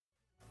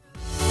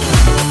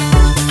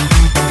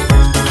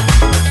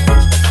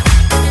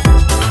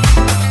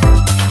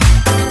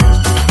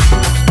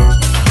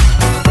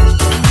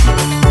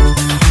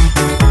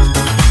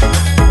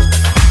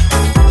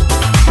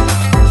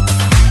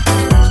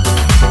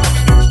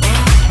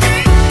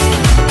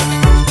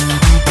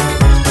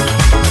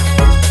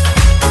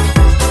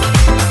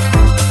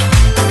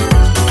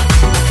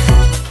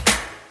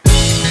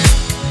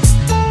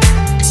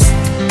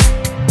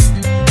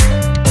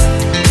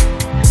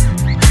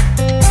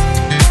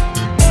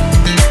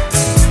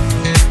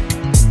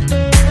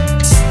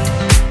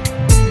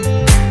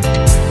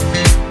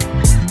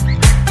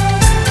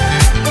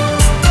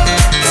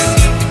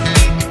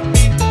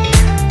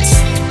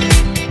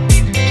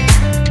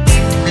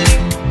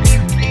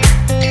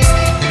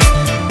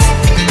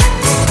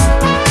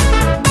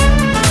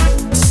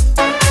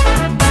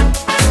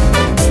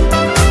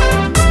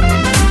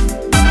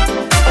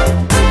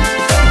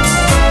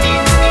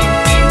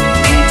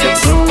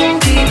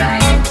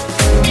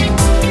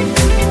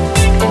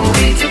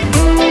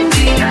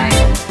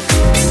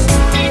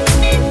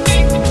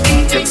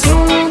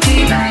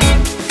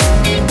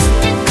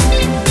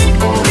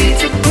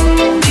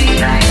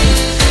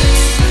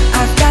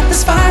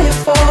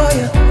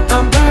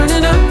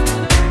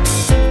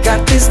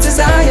This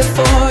desire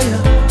for you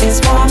is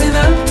warming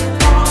up.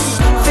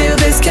 Feel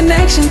this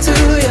connection to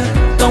you.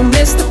 Don't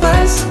miss the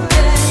bus.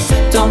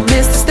 Don't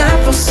miss the stop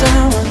for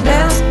someone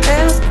else.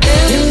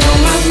 You know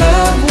my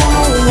love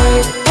won't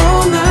wait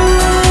all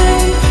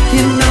night.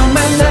 You know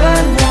my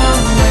love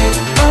won't wait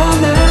all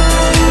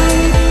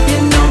night. You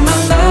know my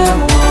love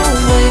won't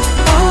wait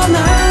all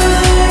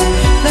night.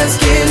 Let's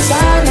get it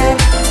started.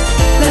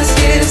 Let's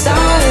get it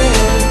started.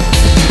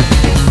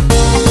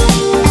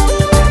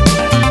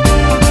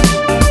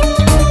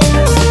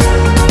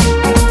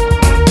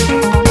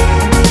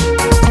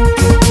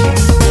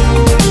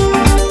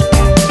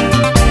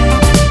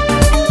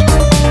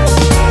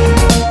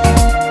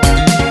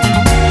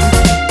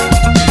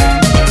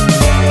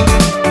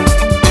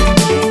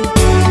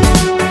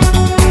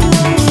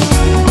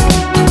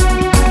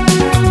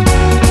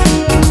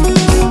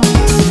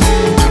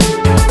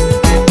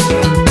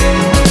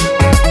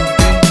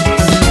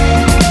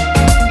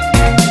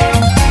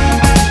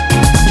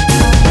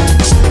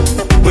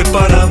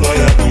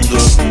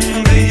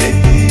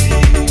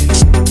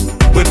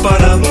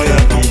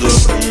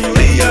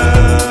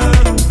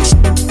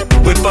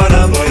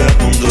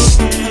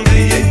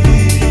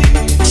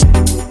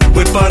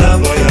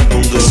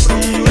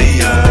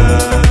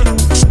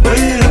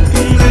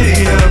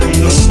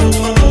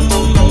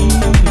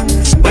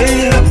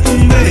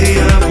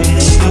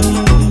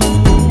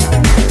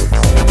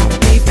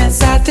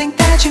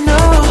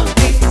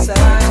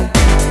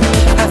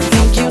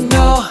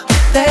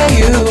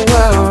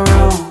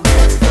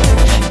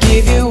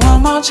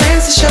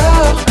 Chance to show